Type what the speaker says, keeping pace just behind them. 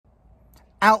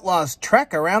Outlaws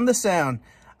trek around the Sound.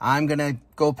 I'm going to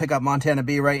go pick up Montana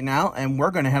B right now, and we're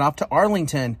going to head off to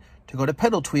Arlington to go to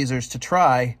Pedeltweezer's to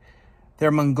try their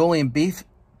Mongolian beef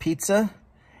pizza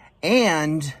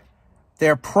and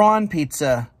their prawn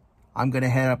pizza. I'm going to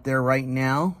head up there right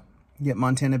now, get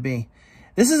Montana B.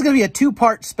 This is going to be a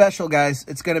two-part special, guys.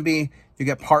 It's going to be, you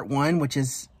get part one, which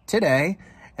is today,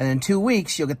 and in 2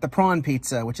 weeks, you'll get the prawn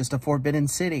pizza, which is the Forbidden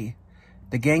City,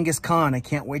 the Genghis Khan. I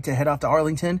can't wait to head off to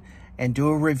Arlington and do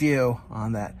a review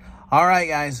on that. All right,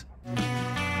 guys.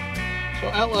 So,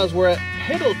 Outlaws, we're at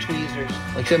Pedeltweezer's.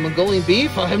 Like I said, Mongolian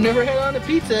beef. I've never had on a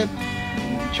pizza.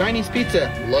 Chinese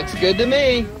pizza. Looks good to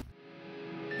me.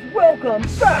 Welcome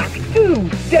back to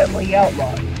Deadly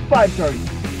Outlaws. 5:30.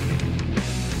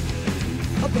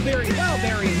 Huckleberry and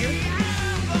Wildberry in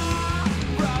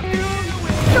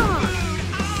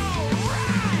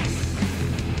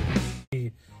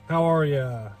here. How are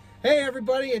ya? Hey,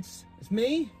 everybody. It's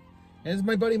me. And it's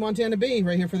my buddy Montana B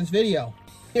right here for this video.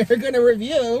 We're going to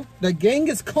review the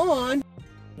Genghis Khan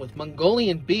with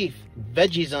Mongolian beef,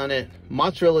 veggies on it,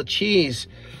 mozzarella cheese.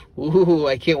 Ooh,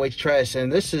 I can't wait to try this.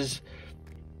 And this is,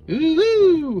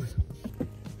 ooh.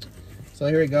 So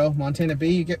here we go. Montana B,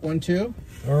 you get one too.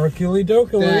 Arkily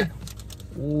dokily.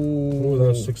 Ooh,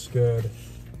 that looks good.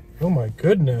 Oh my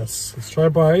goodness. Let's try a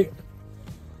bite.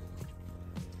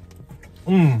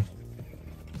 Mmm.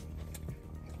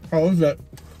 How is that?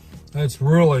 That's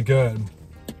really good.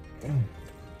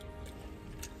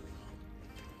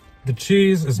 The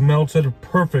cheese is melted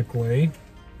perfectly.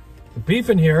 The beef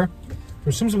in here,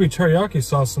 there seems to be teriyaki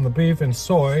sauce in the beef and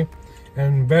soy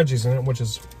and veggies in it, which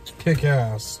is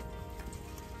kick-ass.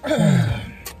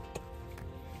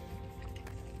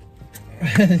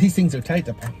 These things are tight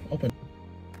to open.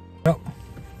 Yep.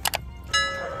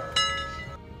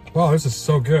 Wow, this is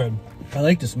so good. I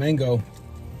like this mango.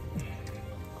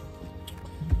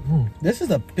 This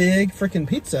is a big freaking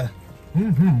pizza.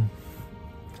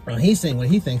 Well, he's saying what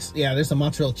he thinks. Yeah, there's some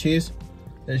mozzarella cheese.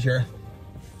 There's your...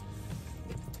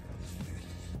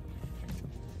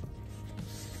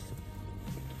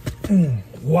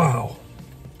 Wow.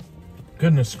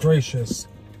 Goodness gracious.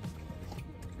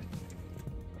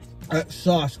 That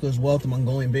sauce goes well with the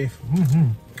Mongolian beef.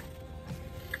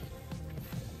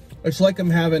 It's like I'm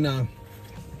having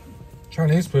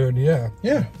Chinese food, yeah.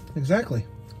 Yeah, exactly.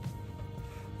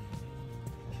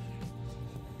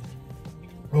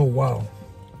 Oh, wow.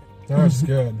 That's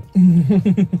good.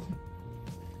 The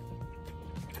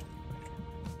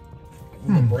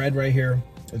bread right here,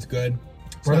 it's good.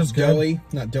 It's bread not is good. Doughy,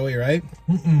 not doughy, right?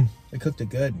 They cooked it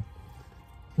good.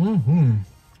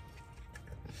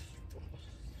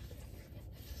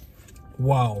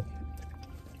 Wow.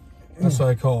 That's what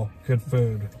I call good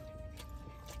food.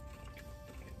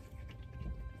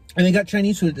 And they got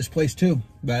Chinese food at this place too.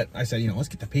 But I said, you know, let's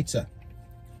get the pizza.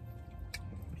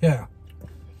 Yeah.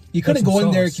 You couldn't go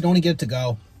in there, you can only get it to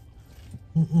go.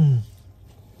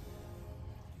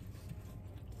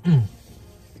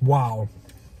 Wow.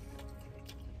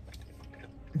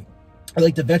 I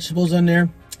like the vegetables on there.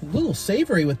 A little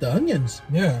savory with the onions.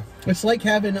 Yeah. It's like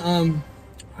having,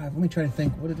 let me try to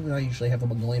think. What do I usually have the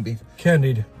Mongolian beef?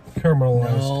 Candied.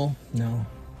 Caramelized. No.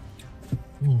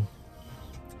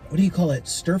 What do you call it?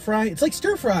 Stir fry? It's like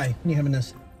stir fry when you're having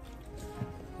this.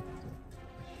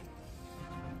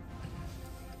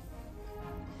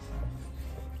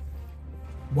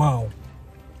 Wow.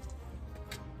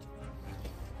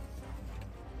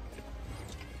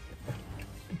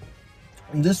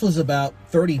 And this was about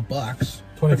 30 bucks.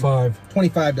 25.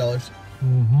 $25.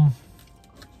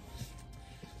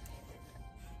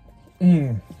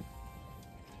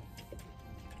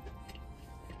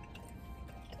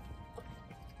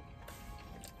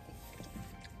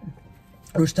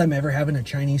 First time ever having a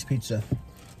Chinese pizza.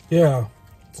 Yeah,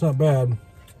 it's not bad.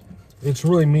 It's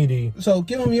really meaty. So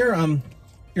give them your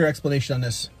explanation on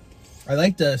this. I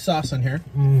like the sauce on here.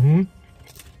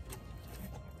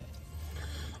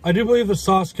 I do believe the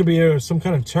sauce could be some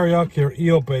kind of teriyaki or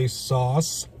eel-based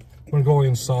sauce,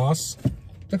 Mongolian sauce.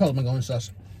 They call it Mongolian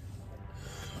sauce.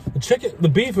 The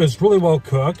beef is really well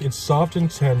cooked. It's soft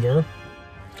and tender.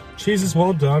 Cheese is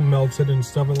well done, melted and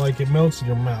stuff like it melts in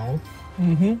your mouth.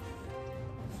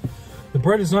 The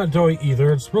bread is not doughy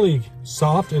either. It's really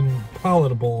soft and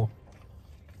palatable.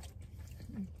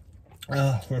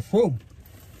 For food.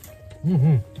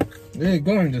 There you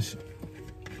go. This.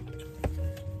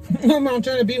 I'm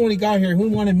trying to be when he got here. Who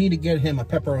wanted me to get him a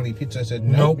pepperoni pizza? I said,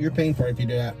 nope, you're paying for it if you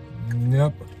do that.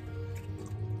 Yep.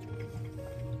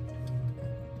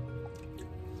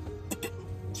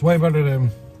 It's way better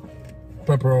than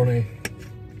pepperoni.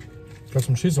 Got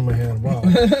some cheese on my hand. Wow.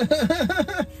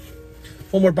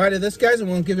 One more bite of this, guys, and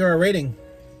we'll give you our rating.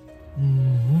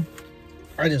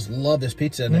 I just love this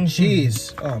pizza and the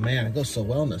cheese. Oh man, it goes so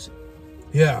well in this.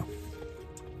 Yeah.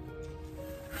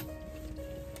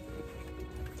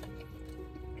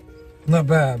 Not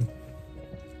bad.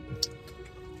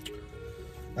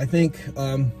 I think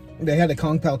they had a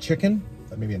Kung Pao chicken,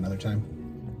 but maybe another time.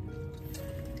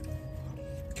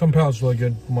 Kung Pao's really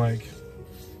good, Mike.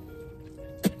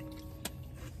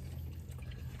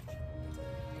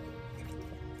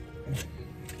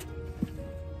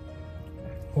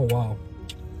 Oh, wow.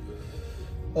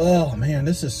 Oh, man,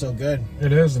 this is so good.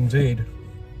 It is indeed.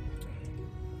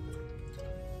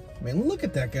 I mean, look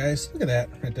at that, guys. Look at that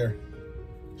right there.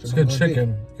 It's good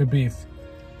chicken. Good beef.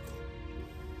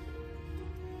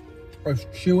 It's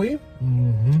chewy.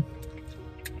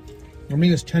 Your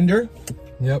meat is tender.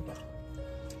 Yep.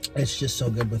 It's just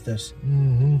so good with this.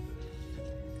 Can't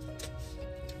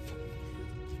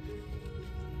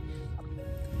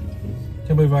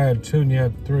believe I had 2 and you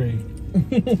had 3.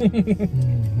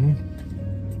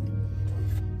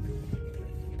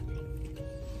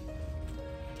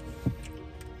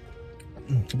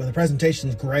 But the presentation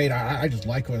is great. I just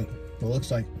like what it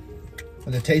looks like.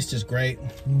 And the taste is great.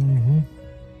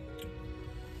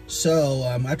 So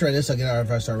after this, I'll get our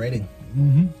 5-star rating.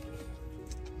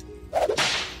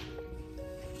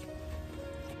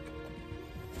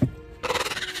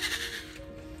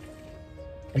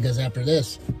 Because after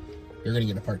this, you're going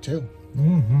to get a part 2.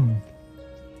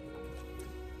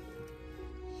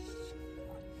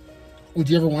 Would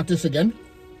you ever want this again?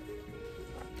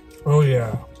 Oh,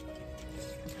 yeah.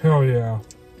 Hell yeah.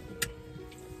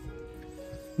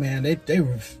 Man, they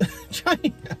were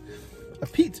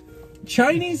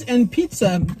Chinese and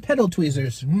pizza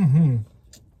Pedeltweezers.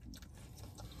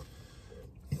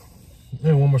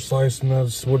 And one more slice, and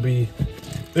this would be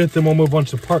it. Then we'll move on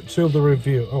to part 2 of the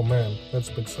review. Oh man, that's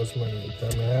a big slice. I'm gonna eat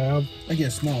that. I have. I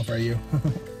get small for you.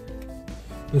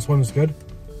 This one is good.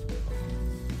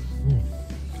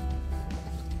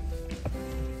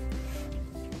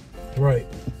 Right.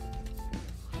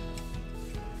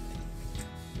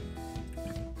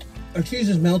 Our cheese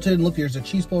is melted. Look, there's a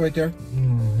cheese ball right there.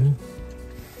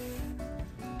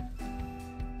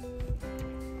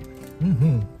 I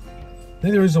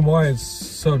think the reason why it's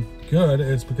so good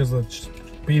is because of the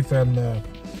beef and the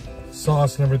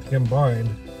sauce and everything combined.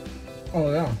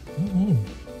 Oh yeah.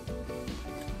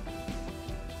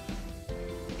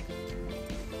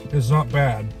 It's not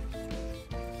bad.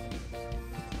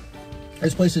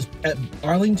 This place is at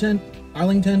Arlington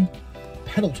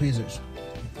Pedeltweezers.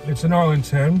 It's in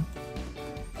Arlington.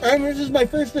 And this is my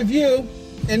first review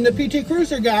in the PT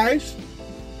Cruiser, guys.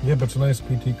 Yeah, but it's a nice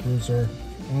PT Cruiser.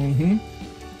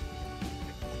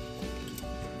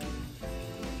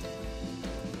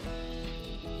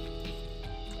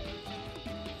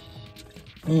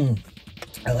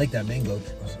 I like that mango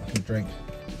drink.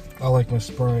 I like my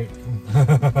Sprite.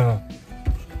 Alright.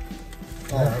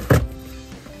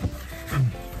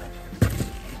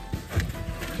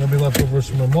 There'll be leftovers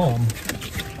from my mom.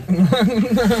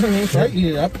 Right, eat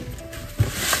it up.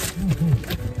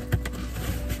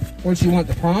 What do you want,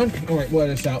 the prawn? Oh wait, what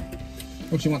is out?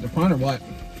 What you want, the prawn or what?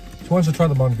 She wants to try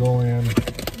the Mongolian.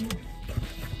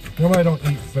 Normally I don't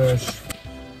eat fish.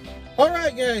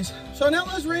 Alright guys, so now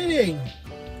let's rating.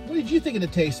 What did you think of the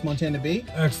taste, Montana B?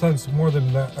 Excellent. It's more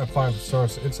than that at 5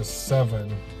 stars. It's a 7.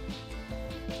 You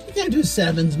can't do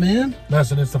 7s, man.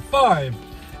 Listen, it's a 5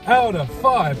 out of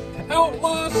 5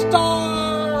 Outlaw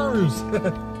stars.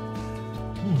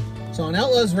 So on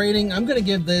Outlaw's rating, I'm gonna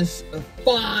give this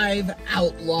 5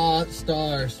 Outlaw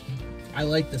stars. I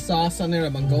like the sauce on there,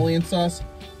 the Mongolian sauce,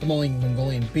 the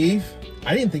Mongolian beef.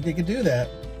 I didn't think they could do that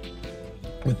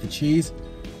with the cheese.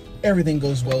 Everything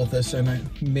goes well with this, and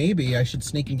maybe I should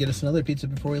sneak and get us another pizza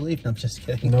before we leave. No, I'm just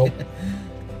kidding. Nope.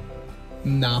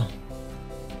 No.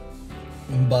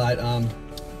 But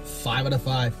 5 out of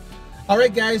 5. All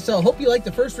right, guys. So hope you liked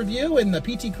the first review in the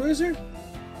PT Cruiser.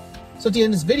 So at the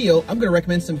end of this video, I'm going to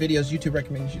recommend some videos YouTube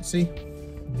recommends you should see.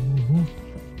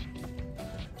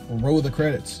 We'll roll the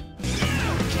credits.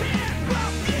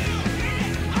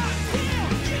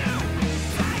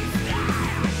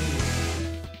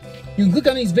 You can click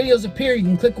on these videos up here. You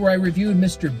can click where I reviewed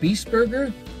Mr. Beast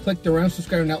Burger. Click the round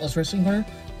subscribe on Outlaws Wrestling Corner.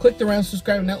 Click the round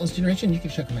subscribe on Outlaws Generation. You can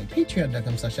check out my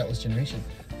patreon.com/Outlaws Generation.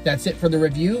 That's it for the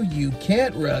review. You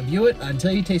can't review it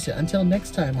until you taste it. Until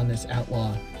next time on this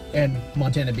Outlaw and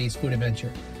Montana B's food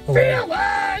adventure.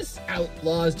 Fearless!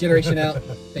 Outlaws Generation out.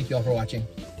 Thank you all for watching.